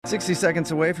60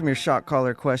 seconds away from your shot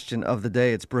caller question of the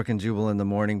day. It's Brooke and Jubal in the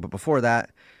morning. But before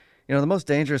that, the most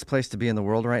dangerous place to be in the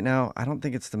world right now, I don't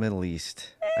think it's the Middle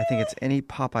East. I think it's any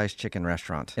Popeye's chicken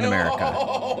restaurant in America.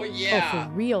 Oh, yeah. Oh,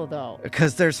 for real, though.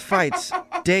 Because there's fights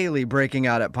daily breaking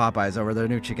out at Popeye's over their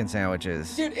new chicken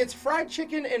sandwiches. Dude, it's fried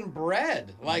chicken and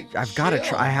bread. I've got to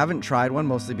try. I haven't tried one,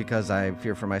 mostly because I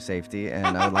fear for my safety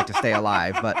and I would like to stay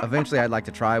alive. But eventually I'd like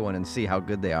to try one and see how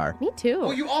good they are. Me too.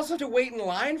 Well, you also have to wait in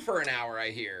line for an hour, I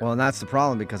hear. Well, and that's the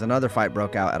problem because another fight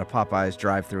broke out at a Popeye's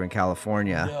drive-thru in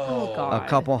California. Oh, God. A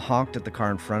couple honked at the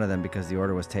car in front of them because the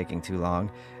order was taking too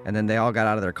long. And then they all got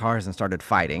out of their cars and started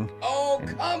fighting. Oh,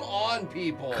 come on,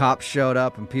 people. Cops showed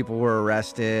up and people were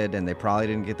arrested and they probably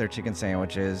didn't get their chicken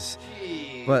sandwiches.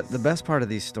 Jeez. But the best part of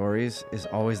these stories is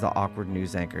always the awkward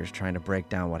news anchors trying to break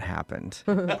down what happened.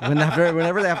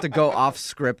 Whenever they have to go off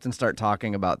script and start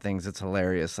talking about things, it's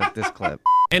hilarious, like this clip.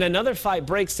 And another fight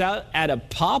breaks out at a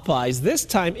Popeyes, this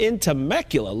time in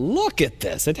Temecula. Look at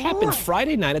this. It happened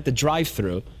Friday night at the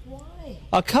drive-thru.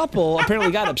 A couple apparently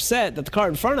got upset that the car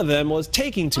in front of them was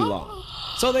taking too long.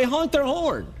 So they honked their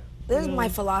horn. This is my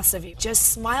philosophy.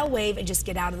 Just smile, wave, and just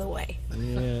get out of the way.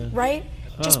 Yeah. Right?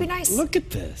 Just be nice. Look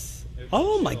at this.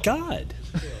 Oh, my God.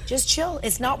 Just chill.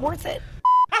 It's not worth it.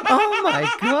 Oh,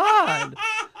 my God.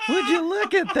 Would you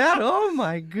look at that? Oh,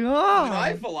 my God.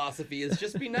 My philosophy is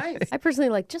just be nice. I personally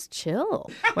like just chill.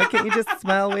 Why can't you just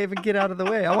smile, wave, and get out of the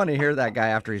way? I want to hear that guy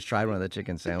after he's tried one of the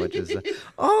chicken sandwiches.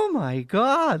 Oh, my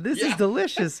God. This is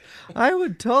delicious. I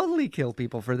would totally kill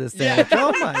people for this sandwich.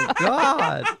 Oh, my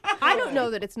God. I don't know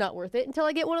that it's not worth it until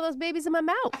I get one of those babies in my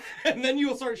mouth. And then you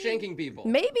will start shanking people.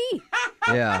 Maybe.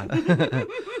 Yeah.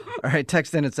 All right,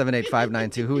 text in at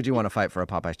 78592. Who would you want to fight for a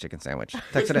Popeye's chicken sandwich?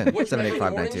 Text it in, Which member of the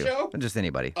morning 78592. show? Just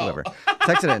anybody, whoever.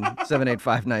 Text it in,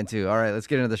 78592. All right, let's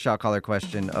get into the shot caller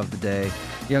question of the day.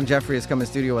 Young Jeffrey has come in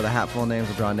studio with a hat full of names.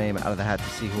 We'll draw a name out of the hat to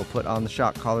see who will put on the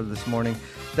shot caller this morning.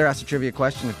 They're asked a trivia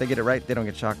question. If they get it right, they don't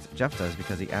get shocked. Jeff does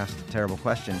because he asked a terrible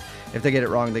question. If they get it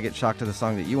wrong, they get shocked to the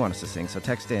song that you want us to sing. So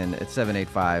text in at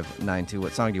 78592.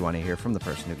 What song do you want to hear from the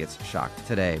person who gets shocked?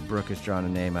 Today, Brooke has drawn a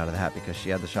name out of the hat because she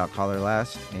had the shot caller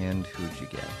last. And who'd you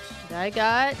get? I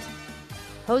got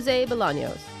Jose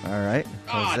Bolaños. All right,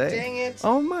 Aw, Jose. dang it.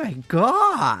 Oh, my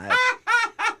God.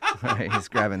 All right, he's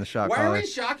grabbing the shot Why caller. are we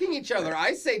shocking each other?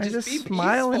 I say just be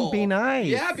smile peaceful. and be nice.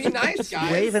 Yeah, be nice,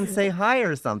 guys. Wave and say hi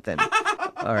or something.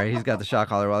 All right, he's got the shot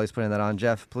caller. While he's putting that on,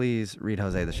 Jeff, please read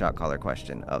Jose the shot caller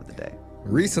question of the day.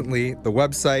 Recently, the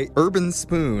website Urban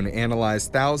Spoon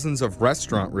analyzed thousands of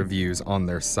restaurant reviews on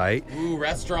their site. Ooh,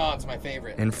 restaurants, my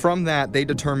favorite. And from that, they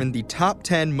determined the top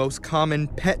 10 most common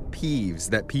pet peeves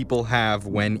that people have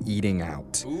when eating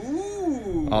out.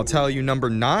 Ooh. I'll tell you,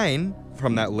 number 9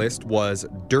 from that list was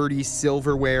dirty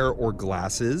silverware or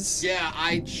glasses. Yeah,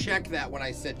 I check that when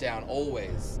I sit down,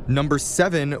 always. Number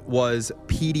 7 was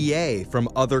PDA from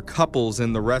other couples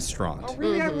in the restaurant. Oh,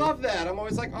 really? I love that. I'm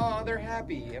always like, oh, they're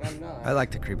happy, and I'm not. I like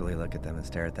to creepily look at them and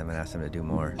stare at them and ask them to do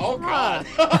more. Oh, God.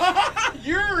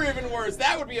 You're even worse.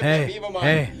 That would be a pet peeve of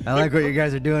mine. I like what you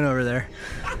guys are doing over there.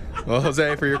 Well,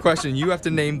 Jose, for your question, you have to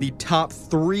name the top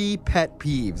 3 pet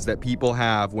peeves that people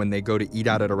have when they go to eat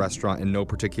out at a restaurant in no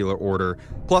particular order.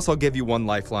 Plus, I'll give you one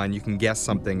lifeline. You can guess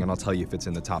something, and I'll tell you if it's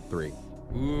in the top 3.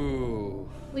 Ooh.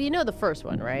 Well, you know the first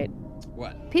one, right?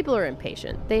 What? People are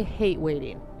impatient. They hate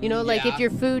waiting. You know, like Yeah. if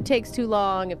your food takes too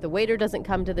long, if the waiter doesn't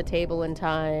come to the table in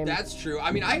time. That's true.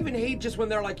 I mean, I even hate just when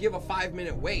they're like, you have a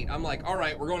 5-minute wait. I'm like, all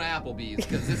right, we're going to Applebee's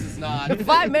because this is not.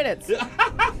 5 minutes.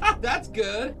 That's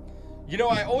good. You know,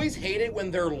 I always hate it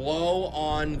when they're low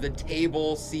on the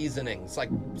table seasonings. Like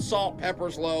salt,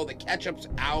 pepper's low, the ketchup's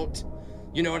out.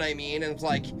 You know what I mean? And it's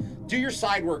like, do your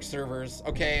side work, servers,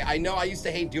 okay? I know I used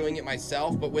to hate doing it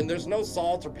myself, but when there's no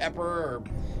salt or pepper or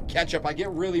ketchup, I get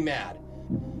really mad.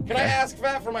 Can I ask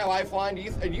that for my lifeline? Do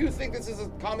you think this is a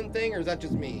common thing, or is that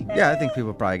just me? Yeah, I think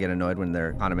people probably get annoyed when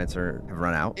their condiments have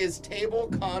run out. Is table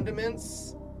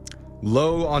condiments?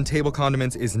 Low on table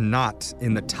condiments is not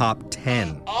in the top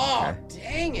 10. Oh,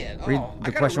 dang it. Read Oh, I the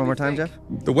gotta question one more really time,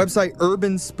 think. Jeff. The website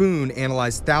Urban Spoon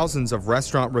analyzed thousands of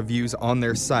restaurant reviews on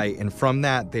their site, and from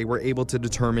that, they were able to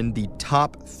determine the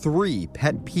top 3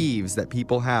 pet peeves that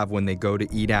people have when they go to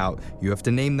eat out. You have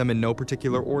to name them in no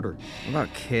particular order. What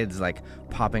about kids like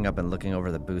popping up and looking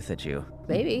over the booth at you?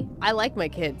 Maybe. I like my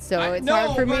kids, so it's no,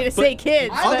 hard for me but- to say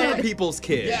kids. I- But people's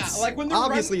kids. Yeah, like when they're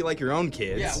obviously you like your own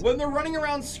kids. Yeah, when they're running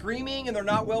around screaming and they're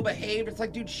not well behaved, it's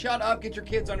like, dude, shut up, get your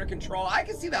kids under control. I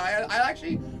can see that. I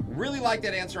actually Really like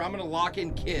that answer. I'm going to lock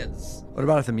in kids. What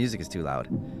about if the music is too loud?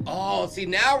 Oh, see,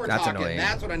 now we're That's talking. annoying.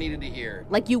 That's what I needed to hear.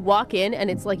 Like you walk in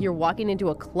and it's like you're walking into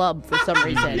a club for some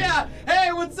reason. Yeah.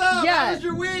 Hey, what's up? Yeah. How was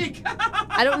your week?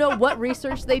 I don't know what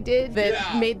research they did that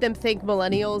Yeah. made them think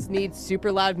millennials need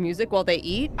super loud music while they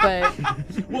eat, but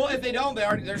Well, if they don't,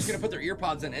 they're just going to put their ear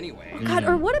pods in anyway. God,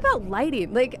 or what about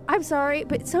lighting? Like, I'm sorry,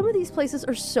 but some of these places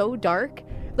are so dark.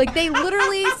 Like, they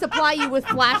literally supply you with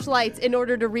flashlights in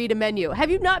order to read a menu. Have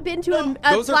you not been to a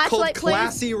Those are called flashlight place?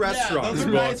 classy restaurants. those are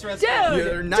Brooke. nice restaurants. Dude, Yeah,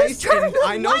 they're just nice, turn and the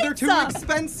I know they're lights too up.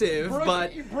 expensive, Brooke,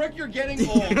 but Brooke, you're getting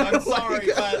old. I'm sorry,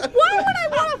 but Why would I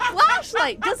want a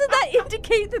flashlight? Doesn't that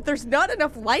indicate that there's not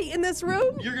enough light in this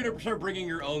room? you're going to start bringing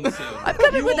your own soon. I'm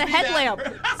coming You with will a be that headlamp.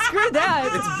 person. Screw it's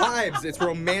that. vibes. It's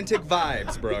romantic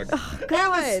vibes, Brooke.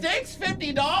 God. Steak's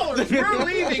 $50. We're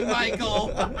leaving,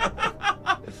 Michael.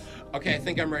 Okay, I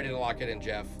think I'm ready to lock it in,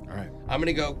 Jeff. All right. I'm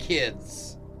gonna go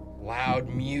kids. Loud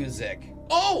music.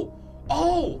 Oh!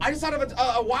 I just thought of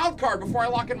a wild card before I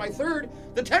lock in my third.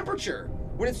 The temperature.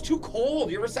 When it's too cold.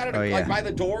 You ever sat at Oh, yeah. like by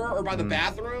the door or by the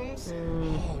bathrooms?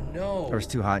 Oh no. Or it's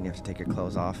too hot and you have to take your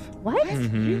clothes off. What?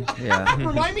 Yeah.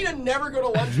 Remind me to never go to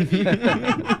lunch with you.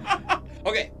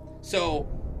 Okay, so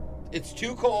it's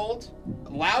too cold,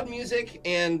 loud music,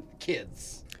 and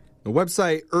kids. The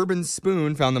website Urban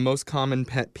Spoon found the most common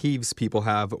pet peeves people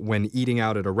have when eating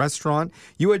out at a restaurant.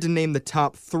 You had to name the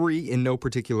top 3 in no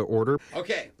particular order.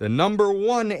 Okay. The number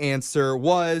 1 answer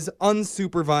was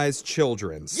unsupervised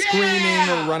children screaming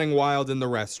or running wild in the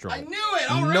restaurant. I knew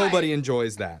it. All right. Nobody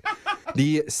enjoys that.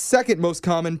 The second most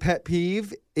common pet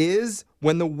peeve is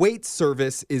when the wait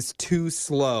service is too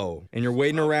slow and you're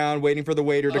waiting around, waiting for the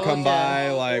waiter to come by.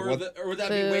 Like, or, what? or would that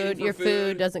be waiting Food, for your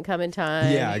food doesn't come in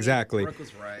time. Yeah, exactly. Brooke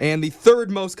was right. And the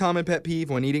third most common pet peeve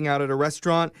when eating out at a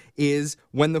restaurant is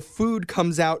when the food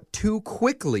comes out too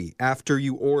quickly after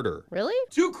you order. Really?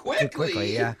 Too quickly. Too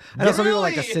quickly, yeah. I know some people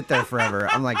like to Really? sit there forever.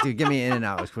 I'm like, dude, get me in and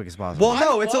out as quick as possible. Well,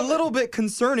 no, it's a love little bit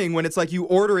concerning when it's like you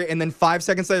order it and then 5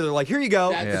 seconds later they're like, here you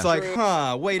go. That's It's Yeah. like, true.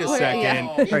 huh, wait a Oh, second. yeah.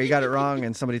 All right, you got it wrong,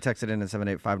 and somebody texted in at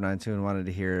 78592 and wanted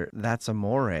to hear That's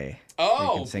Amore.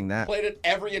 Oh, You can sing that. Played at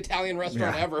every Italian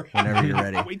restaurant Yeah, ever. whenever you're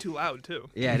ready. Way too loud, too.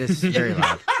 Yeah, it is very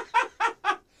loud.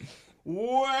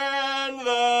 When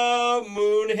the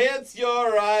moon hits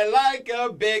your eye like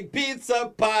a big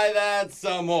pizza pie, that's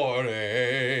amore.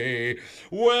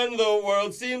 When the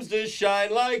world seems to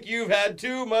shine like you've had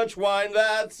too much wine,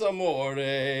 that's amore.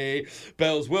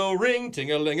 Bells will ring,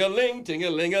 ting-a-ling-a-ling,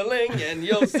 ting-a-ling-a-ling, and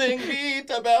you'll sing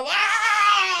Vita Bella.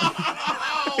 Ow!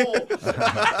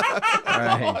 All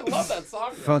right. I love that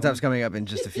song. Phone tap's coming up in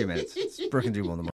just a few minutes. It's Brooke and Jubal in the morning.